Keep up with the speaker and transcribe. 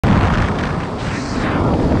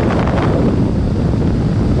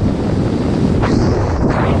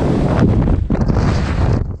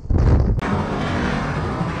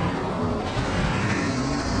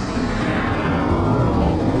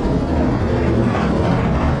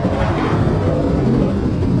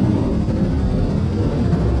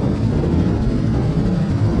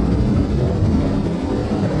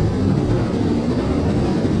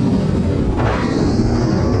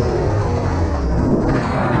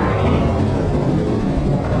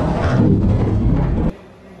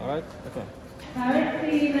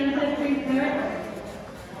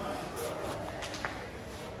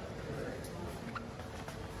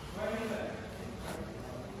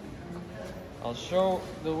I'll show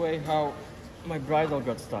the way how my bridle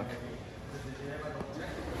got stuck.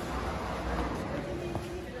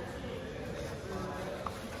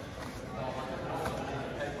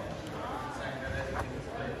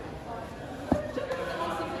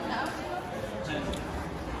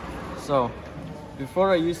 So,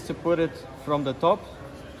 before I used to put it from the top,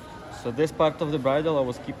 so this part of the bridle I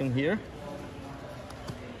was keeping here.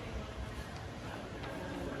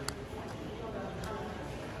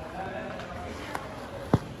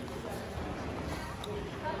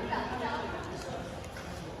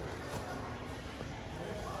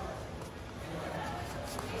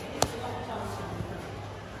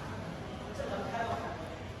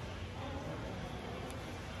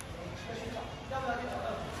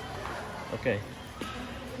 Okay,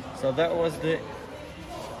 so that was the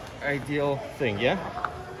ideal thing, yeah?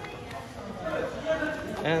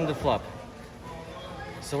 And the flap.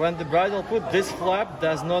 So when the bridle put, this flap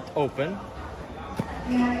does not open.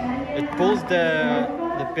 It pulls the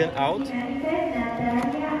pin out.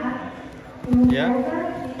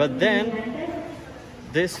 Yeah? But then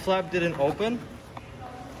this flap didn't open.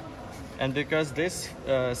 And because this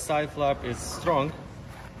side flap is strong,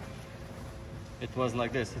 it was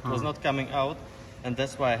like this. It was not coming out, and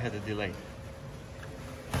that's why I had a delay.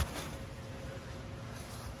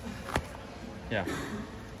 Yeah,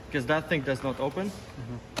 because that thing does not open,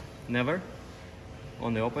 never,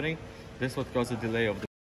 on the opening. This would cause a delay of the